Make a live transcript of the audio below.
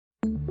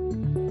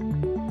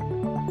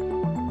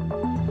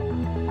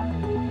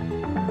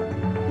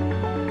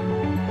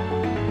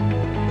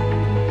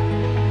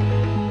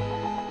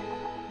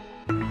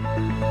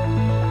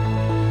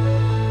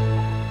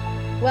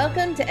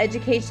Welcome to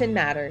Education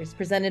Matters,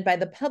 presented by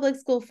the Public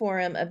School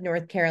Forum of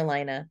North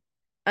Carolina.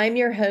 I'm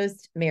your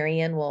host,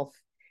 Marianne Wolf.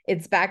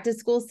 It's back to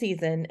school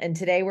season, and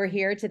today we're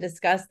here to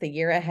discuss the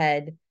year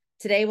ahead.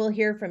 Today we'll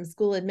hear from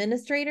school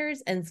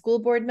administrators and school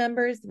board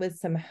members with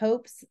some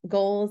hopes,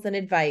 goals, and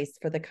advice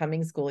for the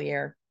coming school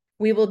year.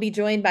 We will be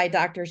joined by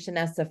Dr.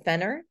 Shanessa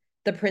Fenner,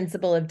 the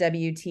principal of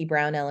W.T.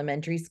 Brown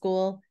Elementary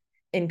School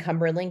in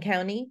Cumberland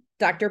County,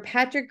 Dr.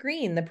 Patrick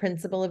Green, the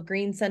principal of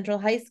Greene Central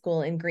High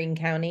School in Greene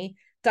County,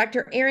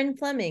 Dr. Aaron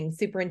Fleming,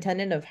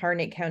 superintendent of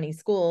Harnett County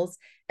Schools,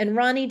 and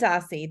Ronnie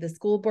Dossi, the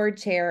school board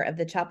chair of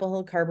the Chapel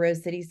Hill Carrboro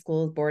City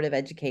Schools Board of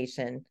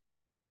Education.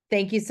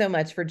 Thank you so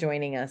much for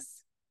joining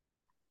us.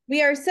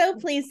 We are so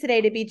pleased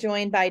today to be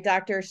joined by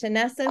Dr.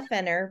 Shanessa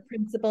Fenner,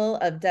 principal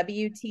of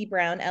W.T.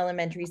 Brown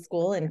Elementary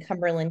School in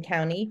Cumberland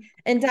County,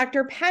 and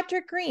Dr.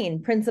 Patrick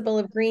Green, principal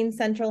of Greene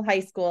Central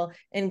High School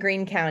in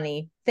Greene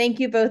County.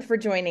 Thank you both for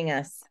joining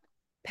us.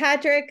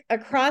 Patrick,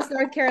 across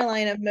North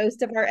Carolina,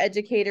 most of our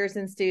educators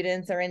and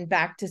students are in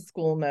back to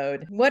school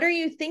mode. What are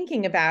you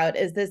thinking about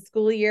as this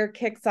school year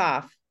kicks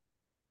off?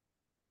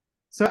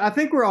 So I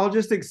think we're all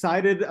just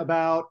excited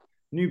about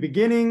new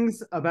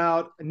beginnings,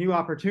 about new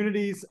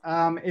opportunities.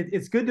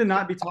 It's good to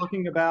not be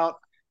talking about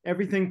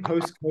everything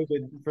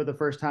post-COVID for the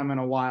first time in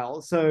a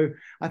while. So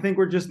I think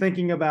we're just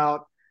thinking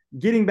about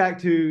getting back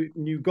to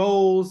new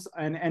goals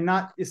and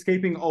not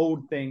escaping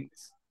old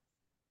things.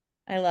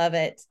 I love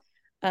it.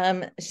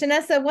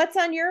 Shanessa, what's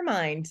on your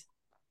mind?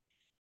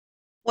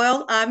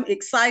 Well, I'm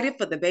excited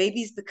for the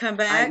babies to come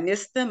back. I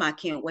miss them. I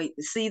can't wait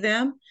to see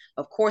them.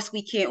 Of course,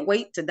 we can't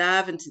wait to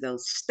dive into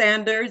those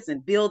standards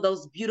and build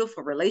those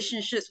beautiful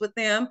relationships with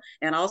them.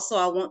 And also,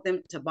 I want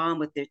them to bond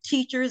with their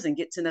teachers and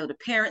get to know the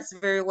parents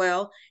very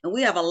well. And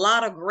we have a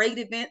lot of great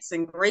events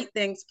and great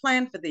things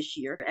planned for this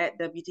year at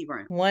W.T.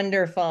 Brown.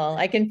 Wonderful.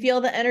 I can feel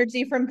the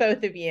energy from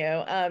both of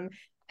you.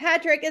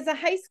 Patrick, as a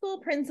high school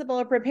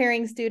principal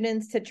preparing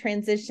students to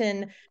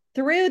transition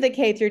through the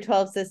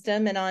K-12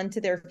 system and on to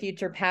their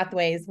future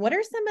pathways, what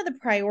are some of the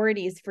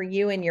priorities for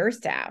you and your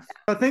staff?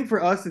 I think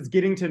for us, it's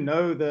getting to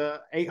know the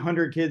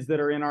 800 kids that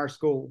are in our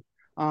school,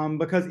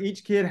 because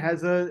each kid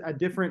has a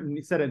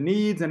different set of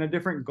needs and a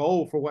different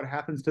goal for what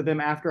happens to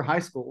them after high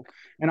school.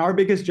 And our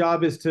biggest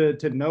job is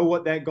to know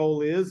what that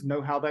goal is,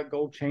 know how that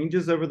goal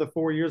changes over the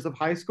 4 years of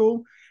high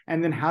school,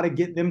 and then how to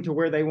get them to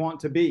where they want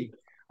to be.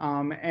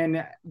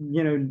 And,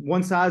 you know,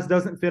 one size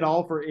doesn't fit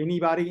all for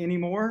anybody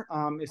anymore,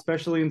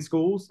 especially in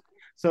schools.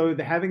 So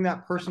having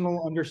that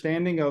personal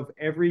understanding of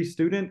every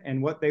student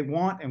and what they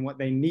want and what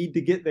they need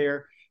to get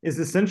there is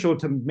essential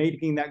to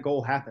making that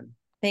goal happen.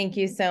 Thank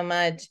you so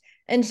much.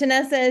 And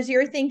Shanessa, as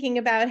you're thinking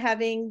about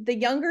having the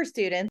younger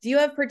students, do you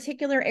have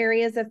particular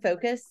areas of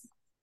focus?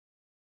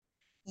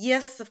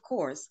 Yes, of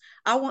course.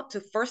 I want to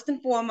first and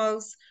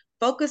foremost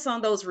focus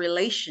on those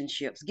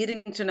relationships,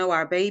 getting to know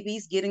our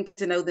babies, getting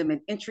to know them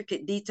in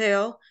intricate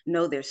detail,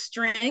 know their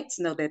strengths,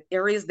 know the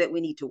areas that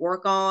we need to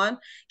work on,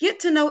 get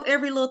to know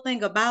every little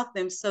thing about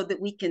them so that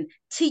we can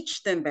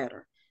teach them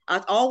better.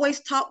 I've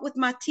always talked with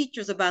my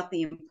teachers about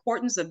the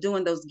importance of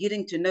doing those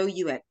getting to know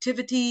you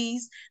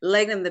activities,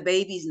 letting the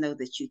babies know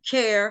that you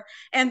care.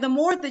 And the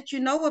more that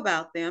you know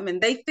about them and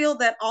they feel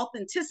that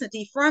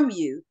authenticity from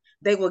you,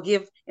 they will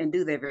give and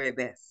do their very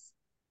best.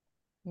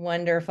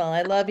 Wonderful.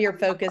 I love your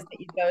focus that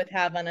you both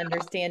have on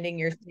understanding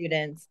your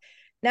students.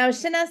 Now,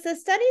 Shanessa,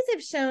 studies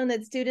have shown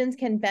that students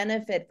can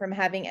benefit from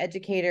having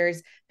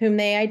educators whom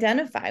they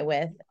identify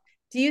with.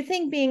 Do you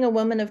think being a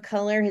woman of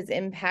color has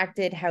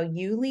impacted how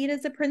you lead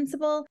as a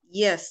principal?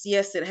 Yes,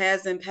 it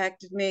has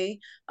impacted me.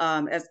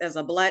 As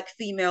a Black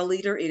female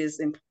leader, it is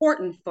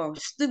important for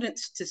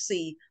students to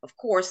see, of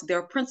course,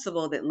 their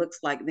principal that looks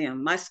like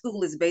them. My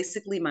school is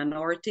basically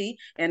minority,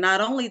 and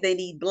not only they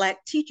need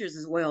Black teachers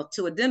as well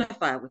to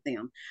identify with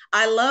them.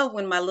 I love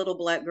when my little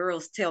Black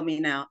girls tell me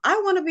now, I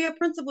want to be a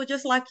principal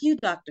just like you,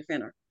 Dr.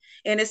 Fenner.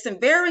 And it's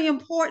very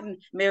important,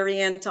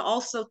 Marianne, to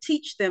also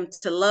teach them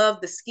to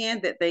love the skin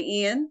that they're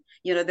in.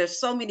 You know, there's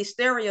so many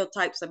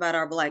stereotypes about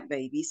our Black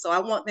babies. So I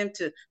want them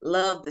to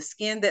love the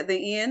skin that they're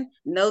in,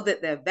 know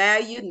that they're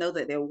valued, know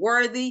that they're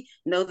worthy,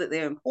 know that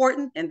they're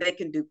important, and they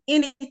can do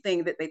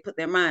anything that they put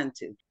their mind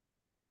to.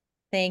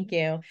 Thank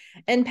you.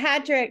 And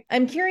Patrick,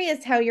 I'm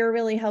curious how you're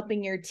really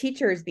helping your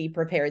teachers be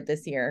prepared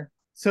this year.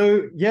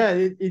 So yeah,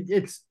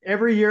 it's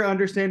every year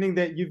understanding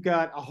that you've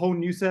got a whole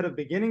new set of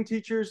beginning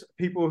teachers,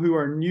 people who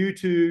are new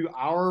to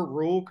our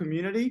rural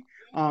community,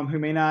 who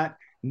may not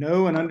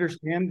know and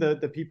understand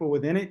the people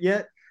within it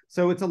yet.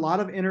 So it's a lot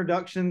of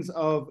introductions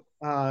of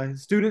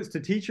students to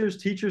teachers,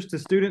 teachers to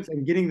students,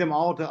 and getting them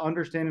all to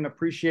understand and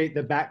appreciate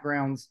the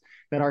backgrounds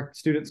that our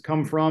students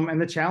come from and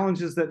the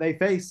challenges that they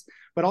face,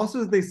 but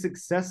also the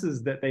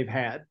successes that they've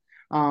had,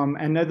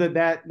 and know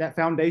that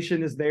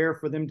foundation is there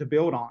for them to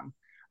build on.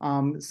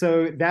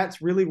 So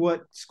that's really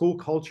what school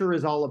culture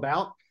is all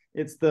about.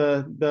 It's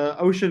the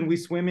ocean we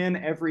swim in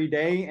every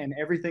day and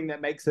everything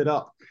that makes it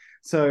up.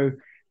 So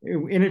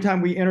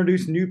anytime we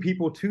introduce new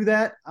people to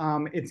that,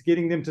 it's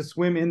getting them to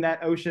swim in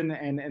that ocean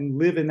and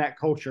live in that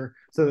culture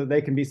so that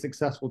they can be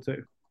successful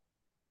too.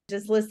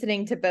 Just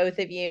listening to both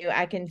of you,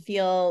 I can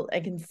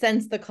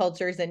sense the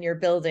cultures in your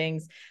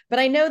buildings. But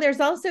I know there's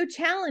also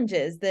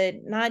challenges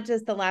that not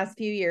just the last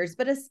few years,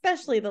 but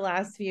especially the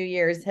last few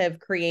years have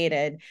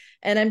created.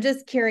 And I'm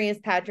just curious,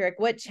 Patrick,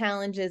 what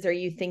challenges are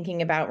you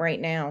thinking about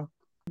right now?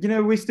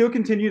 We still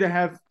continue to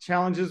have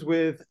challenges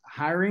with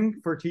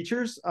hiring for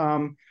teachers.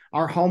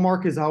 Our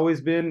hallmark has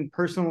always been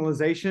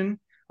personalization.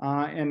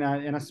 In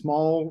a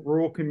small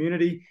rural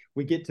community,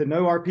 we get to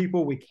know our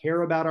people, we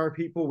care about our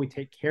people, we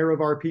take care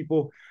of our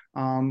people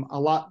a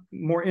lot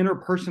more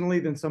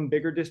interpersonally than some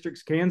bigger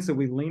districts can. So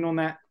we lean on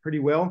that pretty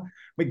well.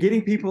 But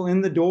getting people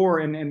in the door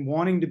and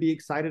wanting to be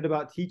excited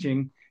about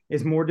teaching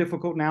is more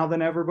difficult now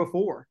than ever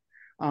before.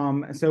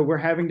 So we're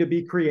having to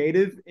be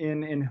creative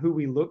in who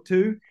we look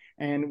to.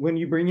 And when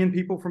you bring in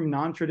people from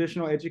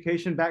non-traditional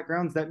education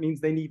backgrounds, that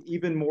means they need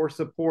even more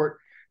support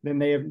than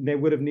they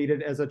would have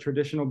needed as a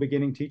traditional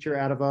beginning teacher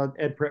out of a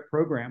ed prep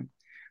program.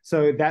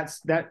 So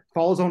that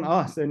falls on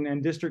us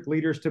and district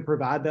leaders to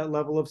provide that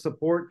level of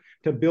support,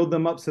 to build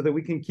them up so that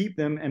we can keep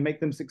them and make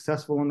them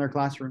successful in their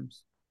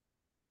classrooms.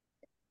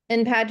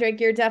 And Patrick,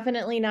 you're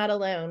definitely not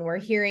alone. We're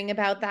hearing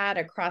about that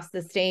across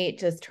the state,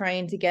 just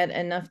trying to get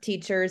enough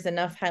teachers,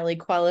 enough highly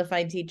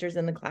qualified teachers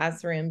in the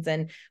classrooms.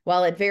 And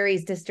while it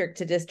varies district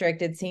to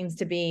district, it seems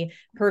to be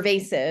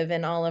pervasive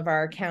in all of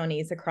our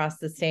counties across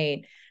the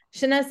state.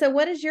 Shanessa,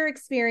 what is your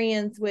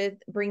experience with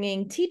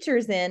bringing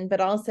teachers in,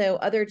 but also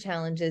other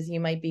challenges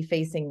you might be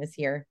facing this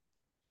year?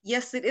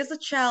 Yes, it is a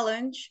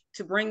challenge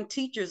to bring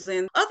teachers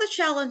in. Other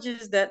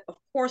challenges that, of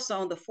course,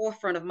 are on the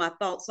forefront of my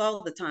thoughts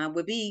all the time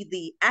would be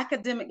the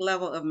academic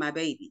level of my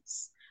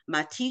babies.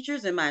 My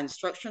teachers and my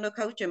instructional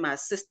coach and my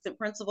assistant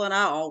principal and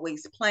I are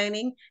always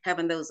planning,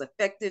 having those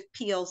effective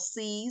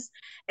PLCs,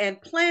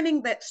 and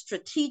planning that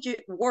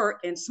strategic work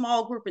and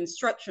small group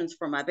instructions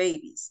for my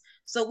babies.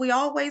 So we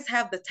always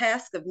have the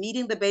task of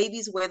meeting the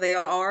babies where they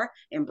are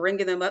and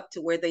bringing them up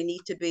to where they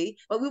need to be.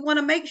 But we want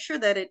to make sure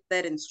that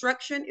that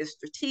instruction is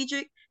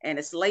strategic and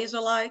it's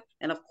laser-like,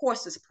 and of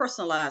course, it's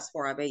personalized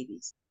for our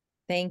babies.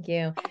 Thank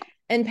you.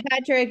 And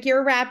Patrick,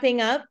 you're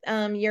wrapping up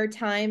your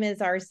time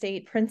as our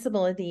state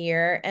principal of the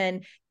year.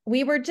 And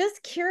we were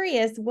just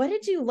curious, what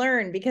did you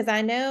learn? Because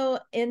I know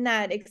in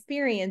that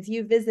experience,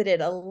 you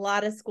visited a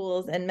lot of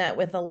schools and met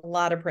with a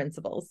lot of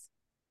principals.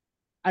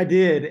 I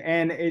did.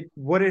 And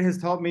what it has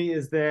taught me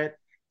is that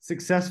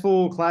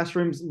successful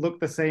classrooms look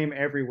the same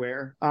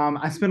everywhere.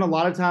 I spent a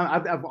lot of time,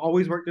 I've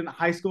always worked in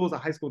high school as a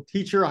high school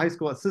teacher, a high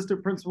school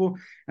assistant principal,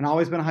 and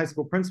always been a high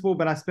school principal,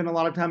 but I spent a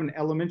lot of time in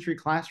elementary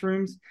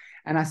classrooms.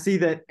 And I see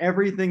that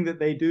everything that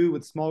they do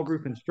with small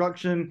group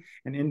instruction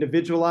and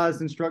individualized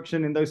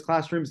instruction in those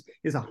classrooms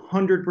is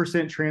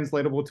 100%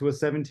 translatable to a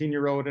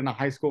 17-year-old in a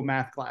high school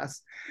math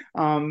class.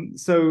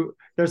 So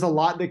there's a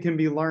lot that can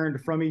be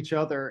learned from each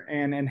other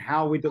and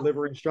how we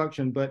deliver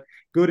instruction, but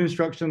good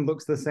instruction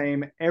looks the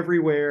same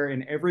everywhere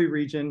in every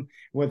region,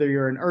 whether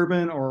you're an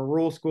urban or a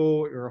rural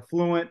school, you're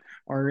affluent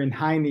or in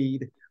high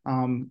need.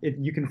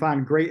 You can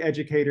find great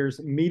educators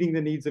meeting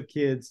the needs of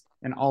kids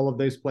in all of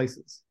those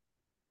places.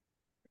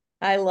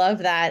 I love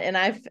that. And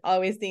I've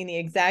always seen the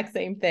exact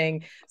same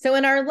thing. So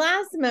in our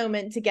last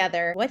moment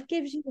together, what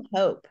gives you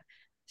hope?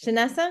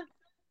 Shanessa?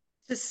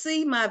 To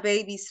see my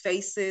babies'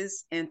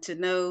 faces and to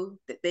know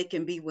that they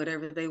can be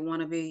whatever they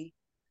want to be.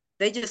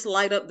 They just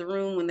light up the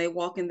room when they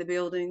walk in the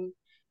building.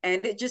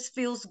 And it just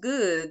feels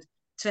good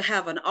to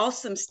have an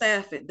awesome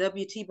staff at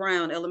W.T.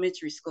 Brown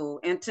Elementary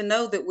School and to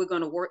know that we're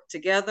going to work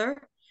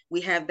together.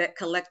 We have that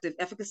collective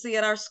efficacy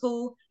at our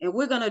school, and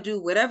we're going to do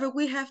whatever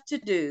we have to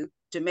do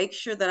to make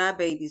sure that our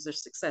babies are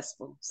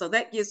successful. So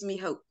that gives me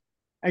hope.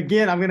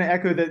 Again, I'm going to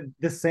echo that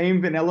the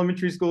same in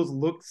elementary schools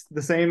looks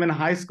the same in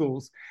high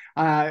schools.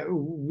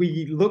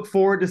 We look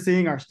forward to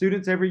seeing our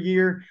students every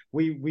year.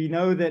 We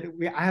know that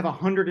I have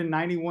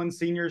 191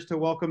 seniors to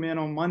welcome in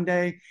on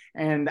Monday,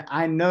 and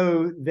I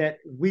know that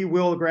we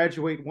will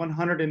graduate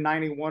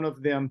 191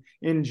 of them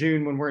in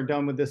June when we're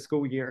done with this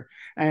school year.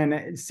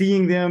 And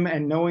seeing them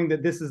and knowing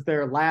that this is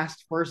their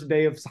last first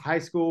day of high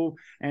school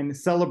and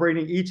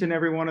celebrating each and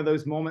every one of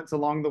those moments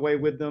along the way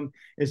with them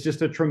is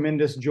just a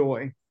tremendous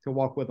joy to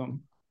walk with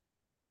them.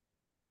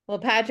 Well,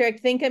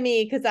 Patrick, think of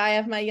me because I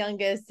have my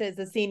youngest as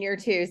a senior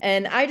too.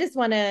 And I just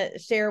want to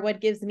share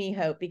what gives me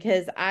hope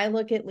because I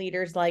look at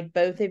leaders like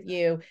both of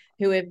you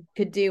who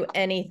could do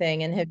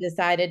anything and have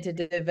decided to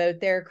devote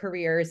their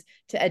careers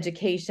to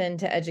education,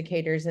 to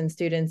educators and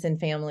students and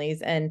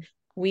families. And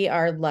we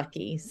are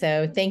lucky.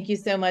 So thank you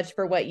so much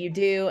for what you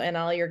do and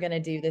all you're going to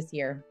do this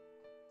year.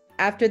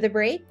 After the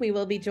break, we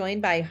will be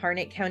joined by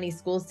Harnett County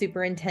School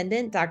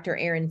Superintendent, Dr.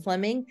 Aaron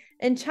Fleming,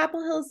 and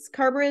Chapel Hill's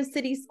Scarborough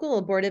City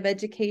School Board of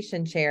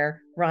Education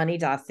Chair, Ronnie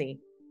Dossi.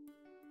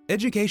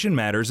 Education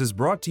Matters is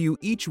brought to you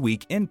each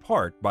week in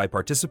part by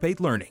Participate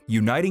Learning,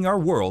 uniting our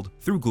world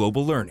through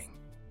global learning.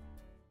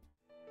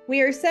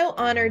 We are so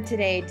honored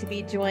today to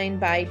be joined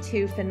by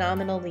two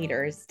phenomenal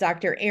leaders,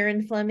 Dr.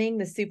 Aaron Fleming,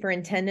 the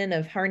superintendent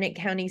of Harnett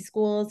County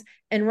Schools,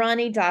 and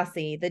Ronnie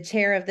Dossi, the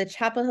chair of the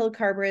Chapel Hill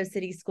Scarborough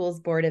City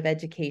Schools Board of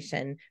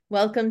Education.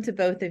 Welcome to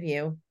both of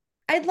you.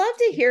 I'd love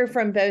to hear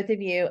from both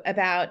of you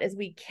about, as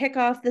we kick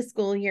off the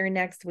school year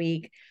next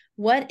week,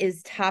 what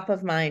is top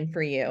of mind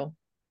for you?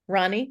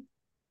 Ronnie?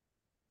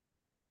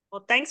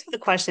 Well, thanks for the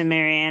question,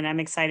 Marianne. I'm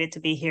excited to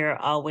be here,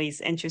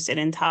 always interested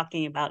in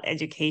talking about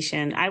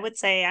education. I would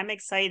say I'm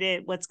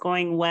excited what's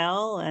going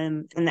well.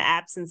 In the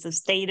absence of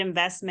state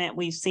investment,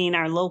 we've seen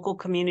our local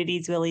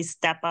communities really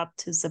step up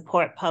to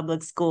support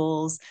public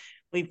schools.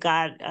 We've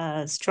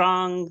got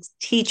strong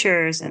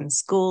teachers and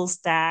school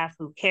staff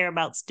who care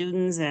about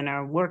students and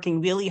are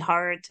working really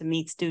hard to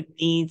meet student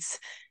needs.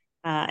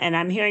 And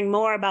I'm hearing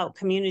more about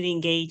community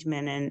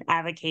engagement and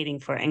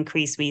advocating for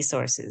increased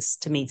resources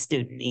to meet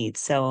student needs.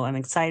 So I'm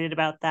excited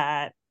about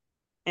that.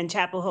 In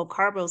Chapel Hill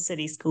Carrboro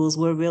City Schools,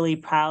 we're really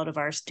proud of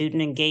our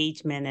student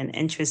engagement and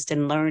interest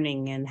in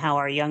learning, and how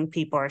our young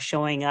people are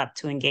showing up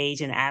to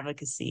engage in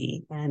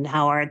advocacy, and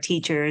how our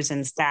teachers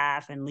and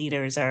staff and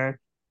leaders are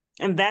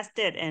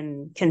invested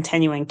in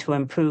continuing to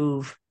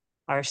improve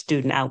our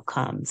student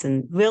outcomes,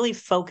 and really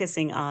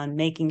focusing on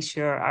making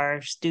sure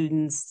our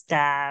students,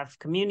 staff,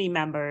 community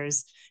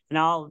members, and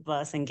all of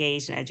us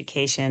engaged in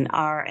education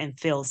are and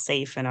feel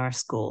safe in our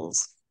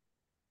schools.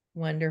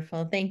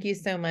 Wonderful. Thank you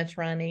so much,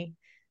 Ronnie.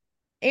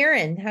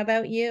 Aaron, how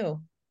about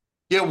you?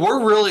 Yeah,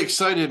 we're really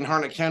excited in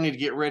Harnett County to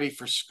get ready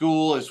for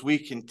school as we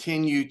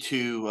continue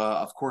to,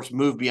 of course,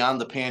 move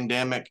beyond the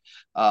pandemic.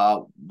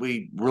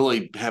 We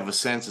really have a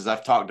sense, as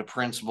I've talked to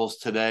principals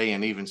today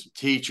and even some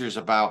teachers,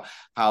 about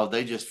how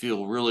they just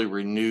feel really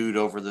renewed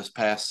over this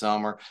past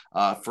summer.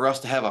 For us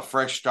to have a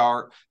fresh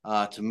start,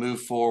 to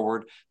move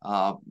forward,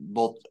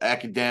 both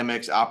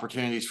academics,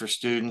 opportunities for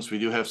students. We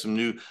do have some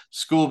new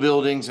school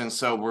buildings, and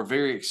so we're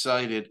very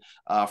excited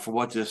for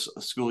what this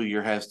school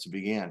year has to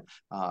begin.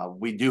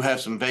 We do have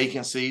some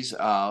vacancies,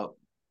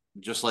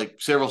 just like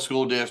several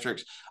school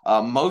districts.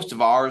 Most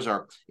of ours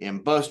are in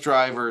bus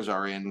drivers,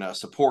 are in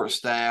support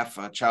staff,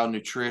 child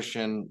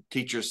nutrition,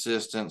 teacher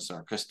assistants,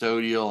 our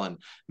custodial and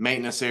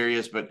maintenance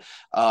areas. But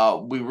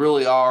we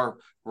really are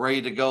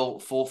ready to go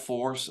full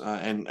force.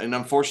 And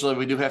unfortunately,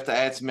 we do have to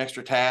add some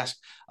extra tasks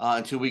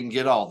until we can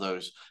get all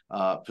those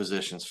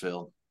positions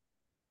filled.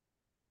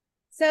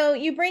 So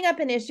you bring up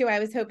an issue I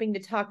was hoping to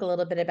talk a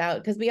little bit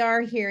about, because we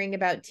are hearing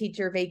about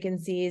teacher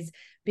vacancies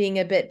being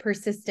a bit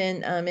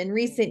persistent in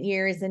recent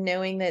years, and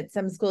knowing that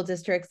some school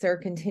districts are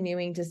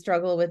continuing to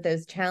struggle with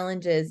those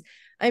challenges.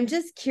 I'm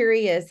just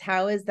curious,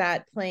 how is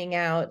that playing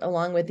out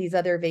along with these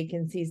other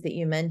vacancies that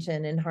you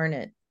mentioned in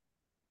Harnett?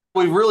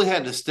 We've really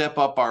had to step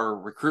up our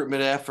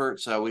recruitment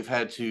efforts. We've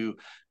had to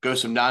go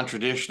some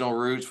non-traditional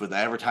routes with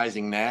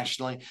advertising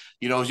nationally.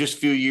 You know, just a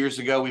few years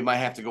ago, we might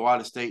have to go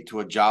out of state to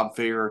a job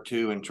fair or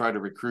two and try to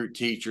recruit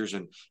teachers,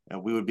 and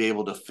we would be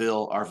able to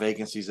fill our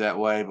vacancies that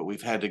way. But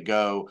we've had to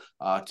go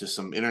to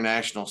some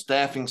international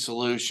staffing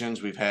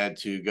solutions. We've had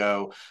to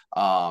go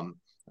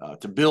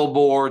to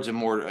billboards and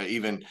more,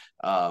 even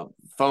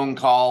phone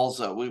calls.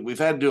 We've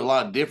had to do a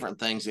lot of different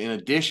things in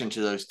addition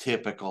to those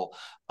typical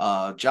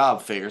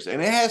job fairs,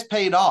 and it has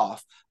paid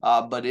off,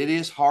 but it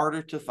is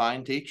harder to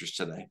find teachers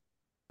today.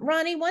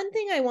 Ronnie, one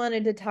thing I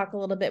wanted to talk a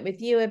little bit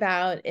with you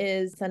about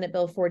is Senate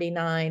Bill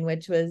 49,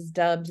 which was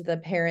dubbed the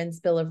Parents'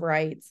 Bill of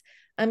Rights.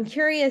 I'm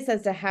curious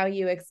as to how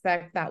you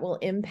expect that will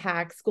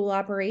impact school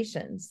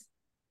operations.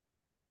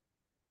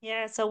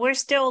 Yeah, so we're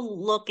still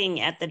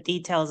looking at the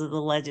details of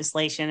the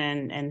legislation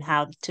and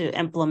how to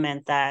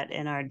implement that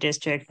in our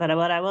district. But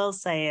what I will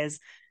say is,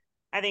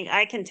 I think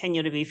I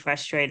continue to be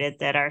frustrated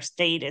that our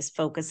state is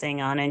focusing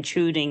on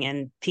intruding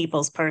in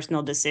people's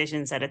personal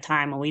decisions at a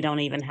time when we don't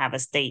even have a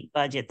state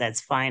budget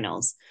that's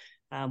finals.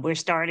 We're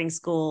starting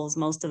schools.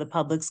 Most of the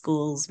public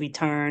schools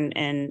return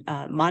in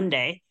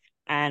Monday,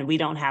 and we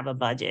don't have a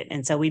budget.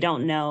 And so we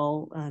don't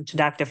know, to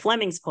Dr.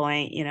 Fleming's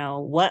point, you know,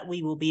 what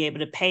we will be able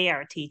to pay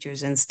our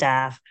teachers and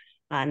staff.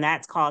 And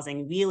that's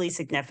causing really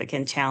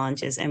significant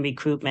challenges in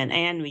recruitment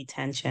and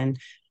retention.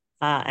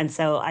 And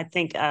so I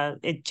think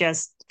it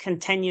just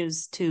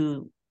continues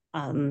to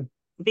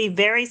be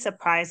very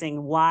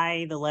surprising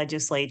why the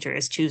legislature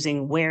is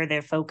choosing where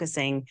they're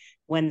focusing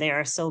when there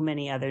are so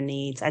many other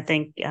needs. I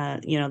think,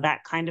 that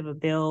kind of a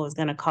bill is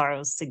going to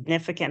cause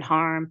significant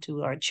harm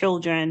to our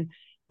children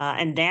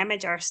and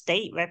damage our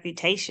state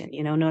reputation.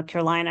 You know, North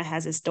Carolina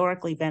has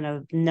historically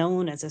been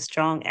known as a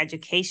strong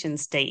education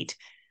state.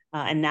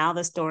 And now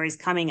the stories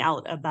coming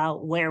out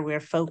about where we're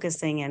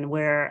focusing and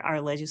where our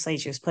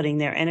legislature is putting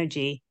their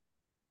energy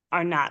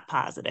are not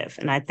positive.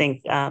 And I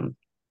think,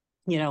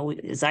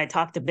 as I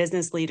talk to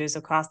business leaders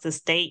across the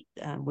state,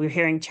 we're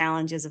hearing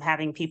challenges of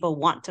having people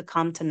want to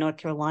come to North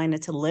Carolina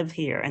to live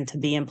here and to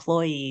be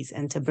employees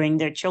and to bring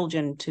their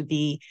children to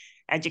be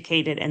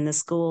educated in the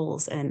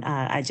schools. And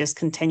I just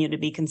continue to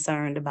be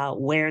concerned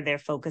about where they're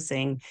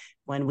focusing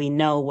when we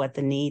know what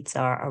the needs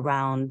are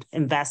around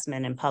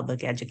investment in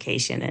public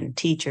education and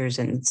teachers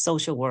and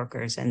social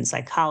workers and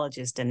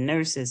psychologists and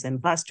nurses and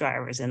bus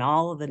drivers and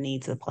all of the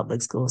needs that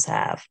public schools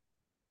have.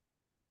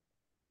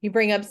 You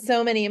bring up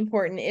so many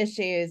important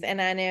issues. And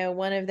I know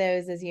one of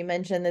those, as you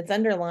mentioned, that's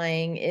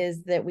underlying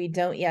is that we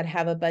don't yet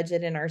have a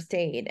budget in our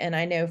state. And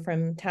I know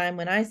from time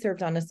when I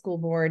served on a school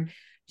board,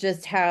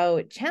 just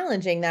how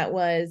challenging that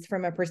was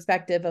from a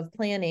perspective of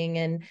planning.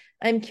 And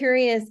I'm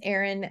curious,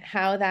 Aaron,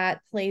 how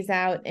that plays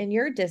out in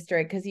your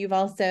district, because you've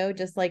also,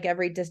 just like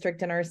every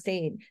district in our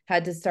state,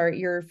 had to start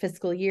your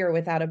fiscal year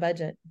without a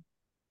budget.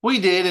 We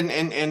did,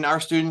 and our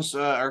students,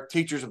 our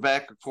teachers are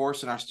back, of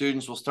course, and our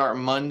students will start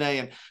Monday.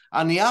 And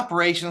on the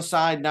operations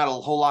side, not a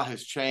whole lot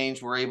has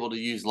changed. We're able to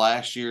use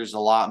last year's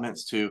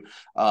allotments to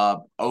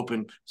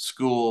open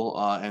school,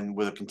 and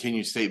with a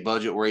continued state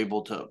budget, we're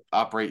able to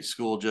operate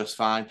school just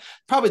fine.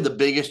 Probably the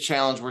biggest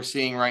challenge we're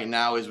seeing right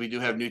now is we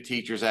do have new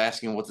teachers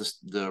asking what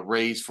the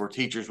raise for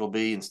teachers will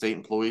be and state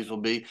employees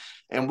will be.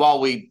 And while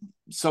we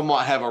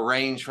somewhat have a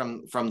range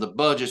from the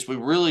budgets, we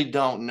really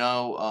don't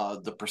know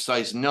the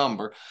precise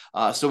number.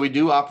 So we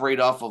do operate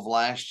off of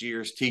last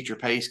year's teacher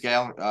pay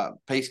scale,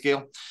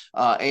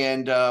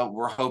 and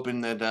we're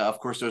hoping that, of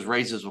course, those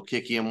raises will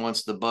kick in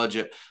once the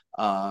budget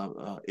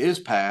is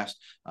passed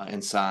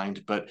and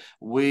signed. But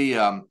we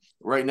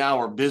right now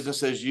we're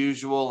business as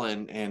usual,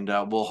 and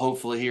we'll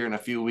hopefully here in a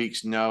few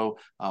weeks know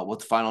what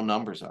the final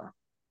numbers are.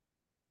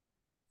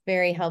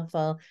 Very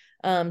helpful.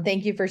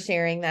 Thank you for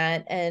sharing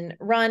that. And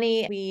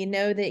Ronnie, we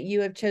know that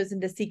you have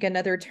chosen to seek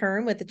another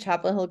term with the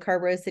Chapel Hill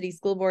Carrboro City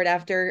School Board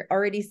after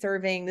already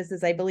serving. This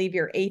is, I believe,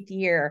 your 8th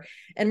year.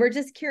 And we're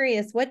just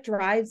curious, what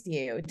drives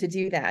you to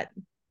do that?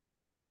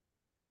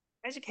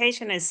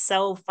 Education is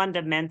so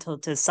fundamental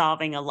to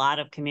solving a lot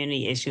of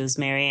community issues,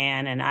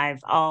 Marianne, and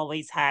I've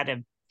always had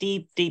a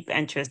deep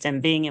interest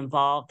in being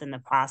involved in the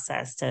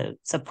process to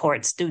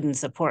support students,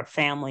 support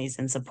families,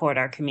 and support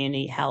our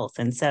community health.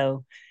 And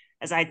so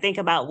as I think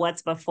about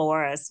what's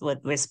before us with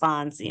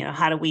response,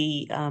 how do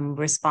we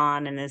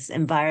respond in this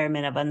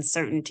environment of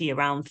uncertainty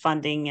around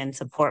funding and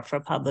support for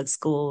public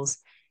schools?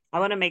 I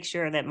want to make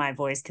sure that my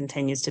voice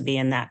continues to be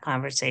in that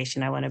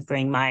conversation. I want to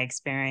bring my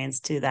experience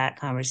to that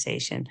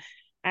conversation.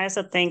 I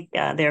also think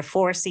there are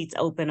 4 seats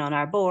open on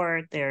our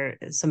board. There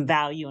is some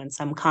value and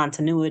some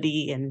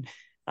continuity in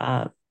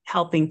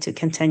helping to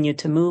continue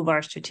to move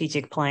our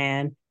strategic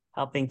plan,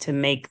 helping to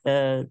make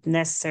the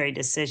necessary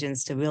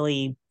decisions to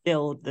really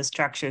build the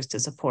structures to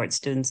support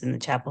students in the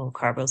Chapel Hill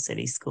Carrboro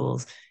City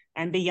Schools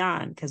and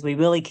beyond, because we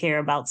really care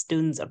about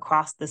students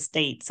across the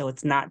state. So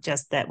it's not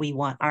just that we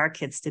want our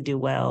kids to do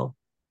well.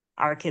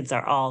 Our kids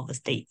are all the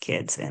state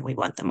kids, and we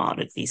want them all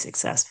to be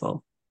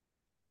successful.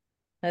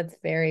 That's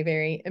very,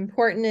 very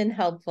important and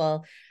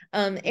helpful.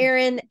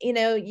 Aaron,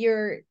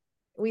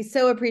 we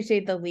so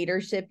appreciate the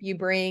leadership you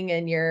bring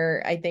and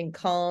your, I think,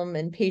 calm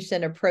and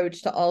patient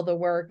approach to all the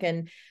work.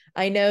 And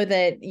I know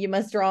that you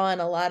must draw on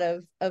a lot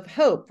of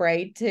hope,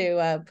 right,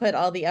 to put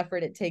all the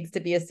effort it takes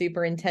to be a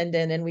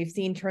superintendent. And we've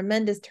seen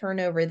tremendous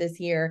turnover this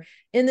year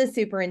in the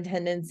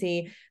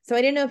superintendency. So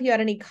I didn't know if you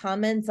had any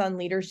comments on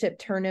leadership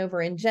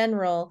turnover in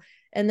general.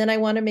 And then I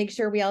want to make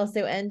sure we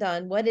also end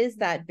on what is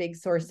that big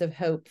source of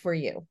hope for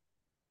you?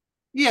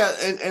 Yeah,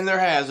 and there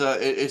has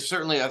it's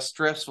certainly a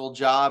stressful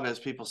job, as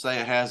people say.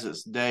 It has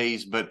its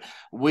days, but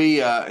we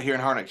here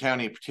in Harnett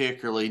County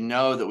particularly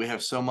know that we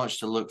have so much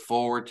to look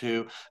forward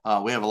to.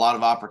 We have a lot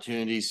of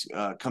opportunities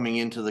coming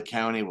into the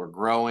county. We're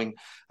growing,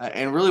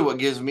 and really what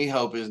gives me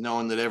hope is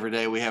knowing that every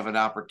day we have an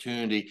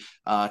opportunity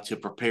to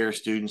prepare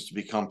students to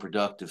become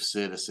productive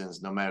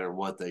citizens no matter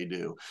what they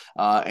do.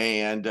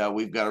 And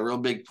we've got a real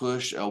big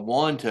push,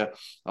 one, to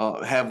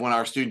have, when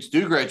our students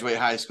do graduate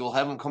high school,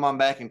 have them come on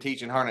back and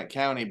teach in Harnett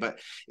County. But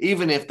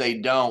even if they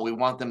don't, we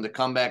want them to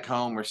come back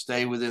home or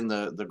stay within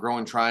the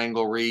Growing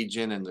Triangle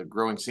region and the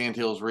Growing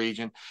Sandhills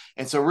region.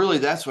 And so really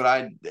that's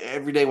what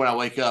every day when I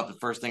wake up, the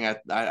first thing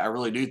I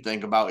really do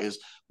think about is,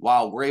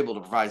 wow, we're able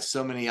to provide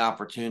so many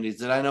opportunities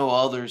that I know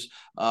others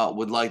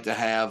would like to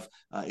have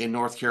in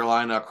North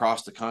Carolina,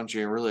 across the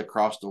country, and really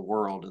across the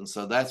world. And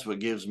so that's what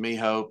gives me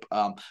hope.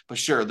 But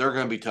sure, they're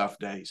going to be tough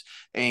days.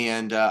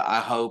 And I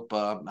hope,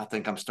 I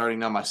think I'm starting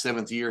now my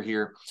 7th year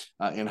here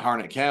in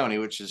Harnett County,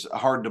 which is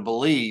hard to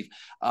believe.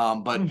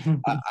 But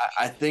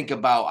I think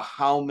about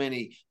how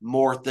many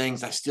more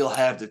things I still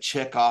have to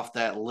check off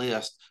that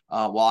list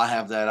while I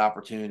have that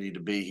opportunity to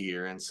be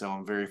here. And so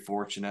I'm very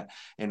fortunate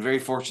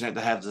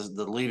to have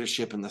the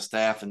leadership and the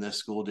staff in this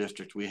school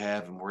district we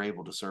have, and we're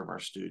able to serve our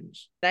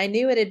students. I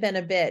knew it had been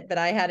a bit, but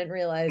I hadn't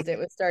realized it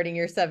was starting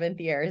your 7th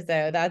year.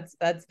 So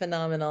that's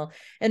phenomenal.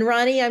 And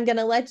Ronnie, I'm going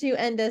to let you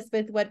end us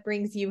with what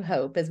brings you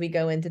hope as we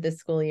go into the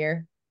school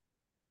year.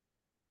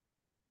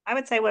 I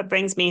would say what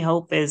brings me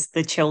hope is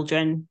the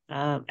children.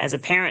 As a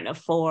parent of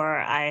 4,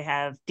 I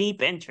have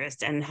deep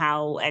interest in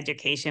how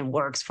education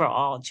works for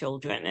all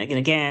children. And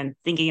again,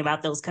 thinking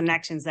about those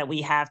connections that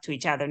we have to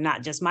each other,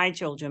 not just my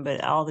children,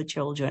 but all the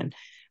children.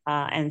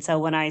 And so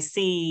when I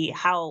see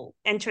how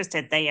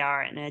interested they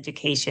are in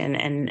education,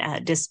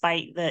 and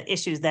despite the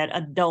issues that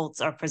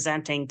adults are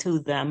presenting to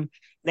them,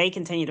 they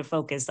continue to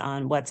focus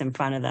on what's in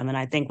front of them. And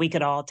I think we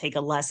could all take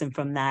a lesson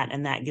from that,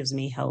 and that gives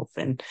me hope.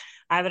 And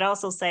I would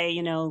also say,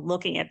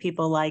 looking at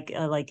people like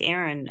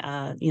Aaron,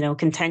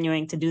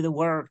 continuing to do the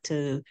work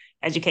to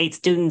educate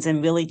students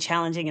in really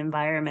challenging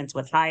environments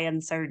with high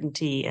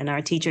uncertainty, and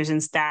our teachers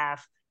and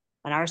staff,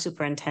 and our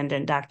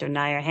superintendent, Dr.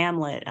 Nair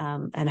Hamlet,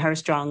 and her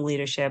strong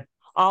leadership,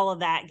 all of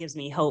that gives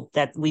me hope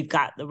that we've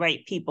got the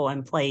right people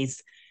in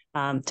place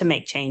to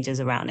make changes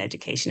around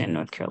education in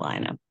North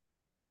Carolina.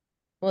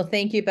 Well,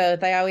 thank you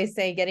both. I always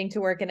say getting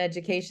to work in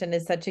education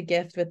is such a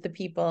gift with the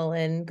people,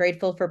 and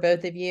grateful for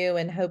both of you,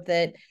 and hope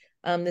that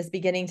this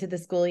beginning to the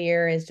school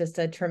year is just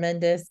a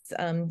tremendous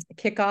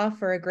kickoff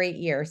for a great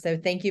year. So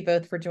thank you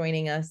both for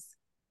joining us.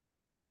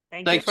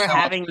 Thank you for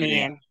having me,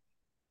 and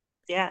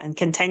and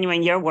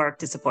continuing your work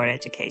to support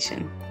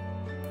education.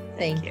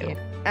 Thank you.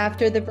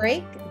 After the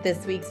break,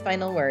 this week's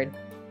final word.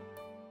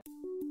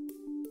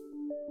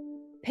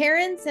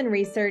 Parents and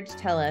research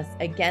tell us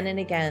again and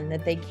again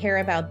that they care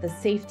about the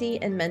safety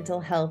and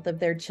mental health of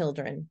their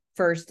children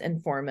first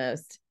and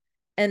foremost,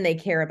 and they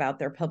care about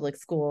their public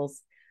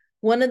schools.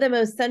 One of the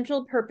most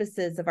central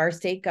purposes of our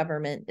state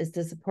government is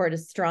to support a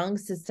strong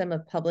system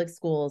of public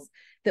schools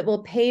that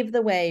will pave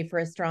the way for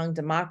a strong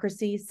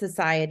democracy,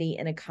 society,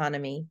 and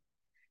economy.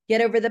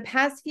 Yet over the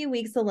past few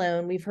weeks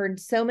alone, we've heard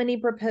so many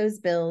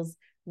proposed bills,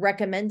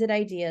 recommended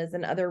ideas,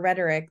 and other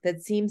rhetoric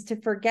that seems to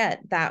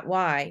forget that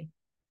why.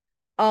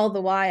 All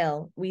the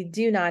while, we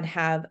do not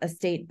have a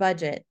state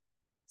budget.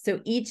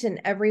 So each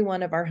and every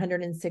one of our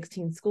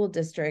 116 school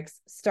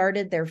districts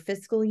started their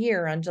fiscal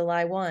year on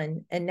July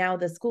 1, and now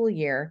the school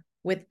year,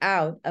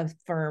 without a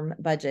firm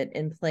budget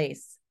in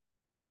place.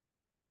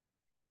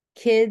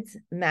 Kids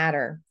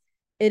matter.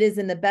 It is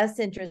in the best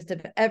interest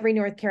of every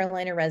North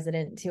Carolina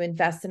resident to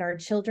invest in our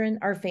children,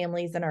 our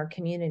families, and our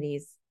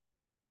communities.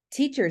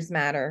 Teachers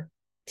matter.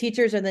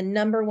 Teachers are the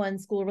 #1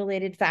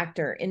 school-related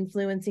factor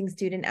influencing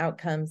student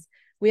outcomes.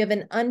 We have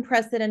an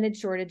unprecedented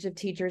shortage of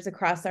teachers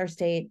across our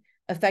state,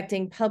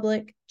 affecting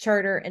public,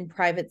 charter, and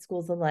private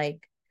schools alike.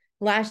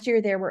 Last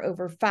year, there were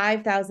over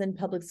 5,000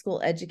 public school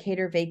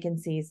educator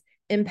vacancies,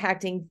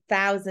 impacting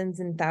thousands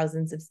and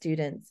thousands of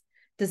students.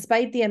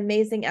 Despite the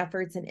amazing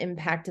efforts and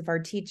impact of our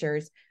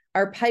teachers,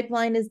 our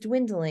pipeline is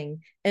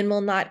dwindling and will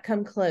not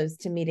come close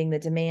to meeting the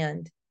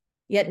demand.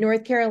 Yet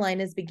North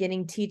Carolina's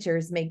beginning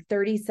teachers make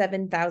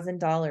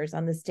 $37,000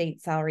 on the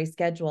state salary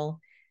schedule.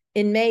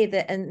 In May,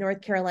 the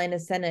North Carolina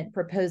Senate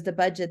proposed a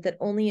budget that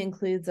only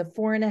includes a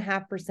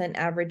 4.5%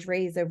 average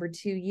raise over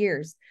 2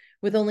 years,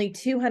 with only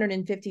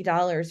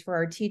 $250 for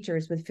our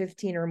teachers with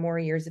 15 or more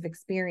years of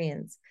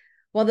experience.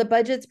 While the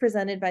budgets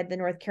presented by the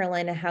North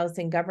Carolina House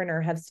and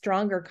Governor have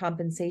stronger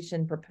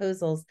compensation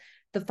proposals,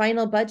 the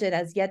final budget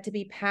has yet to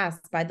be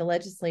passed by the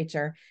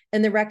legislature,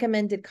 and the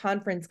recommended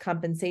conference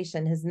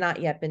compensation has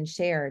not yet been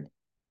shared.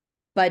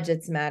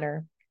 Budgets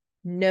matter.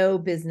 No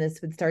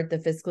business would start the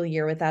fiscal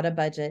year without a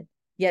budget.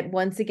 Yet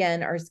once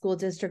again, our school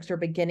districts are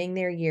beginning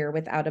their year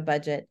without a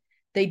budget.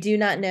 They do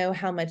not know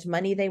how much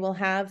money they will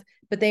have,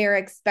 but they are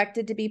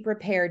expected to be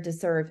prepared to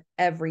serve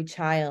every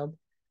child.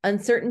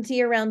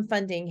 Uncertainty around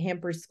funding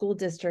hampers school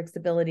districts'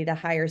 ability to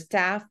hire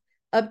staff,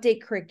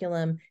 update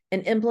curriculum,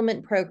 and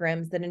implement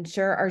programs that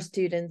ensure our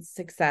students'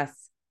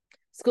 success.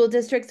 School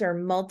districts are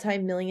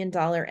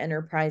multi-million-dollar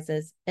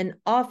enterprises and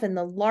often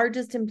the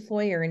largest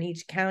employer in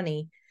each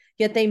county.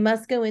 Yet they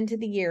must go into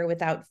the year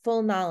without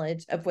full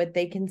knowledge of what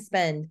they can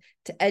spend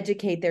to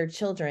educate their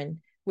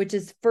children, which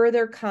is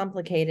further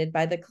complicated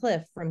by the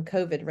cliff from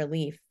COVID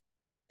relief.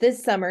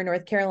 This summer,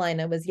 North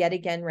Carolina was yet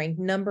again ranked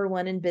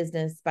 #1 in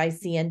business by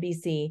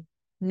CNBC.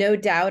 No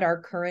doubt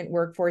our current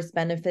workforce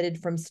benefited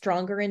from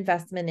stronger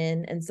investment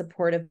in and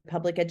support of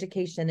public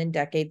education in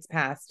decades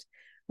past.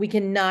 We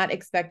cannot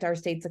expect our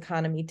state's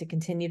economy to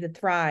continue to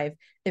thrive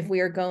if we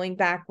are going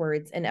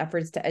backwards in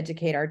efforts to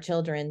educate our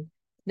children.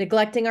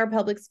 Neglecting our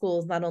public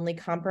schools not only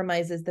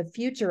compromises the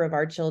future of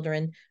our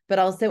children, but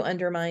also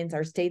undermines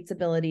our state's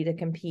ability to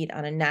compete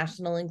on a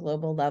national and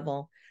global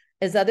level.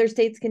 As other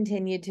states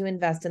continue to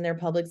invest in their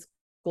public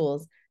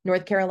schools,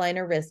 North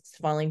Carolina risks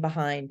falling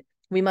behind.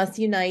 We must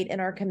unite in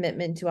our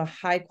commitment to a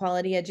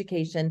high-quality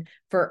education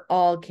for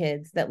all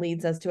kids that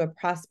leads us to a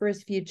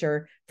prosperous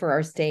future for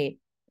our state.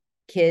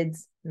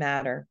 Kids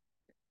matter.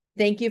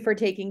 Thank you for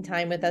taking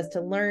time with us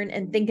to learn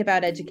and think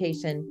about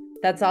education.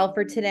 That's all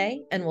for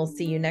today, and we'll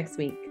see you next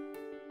week.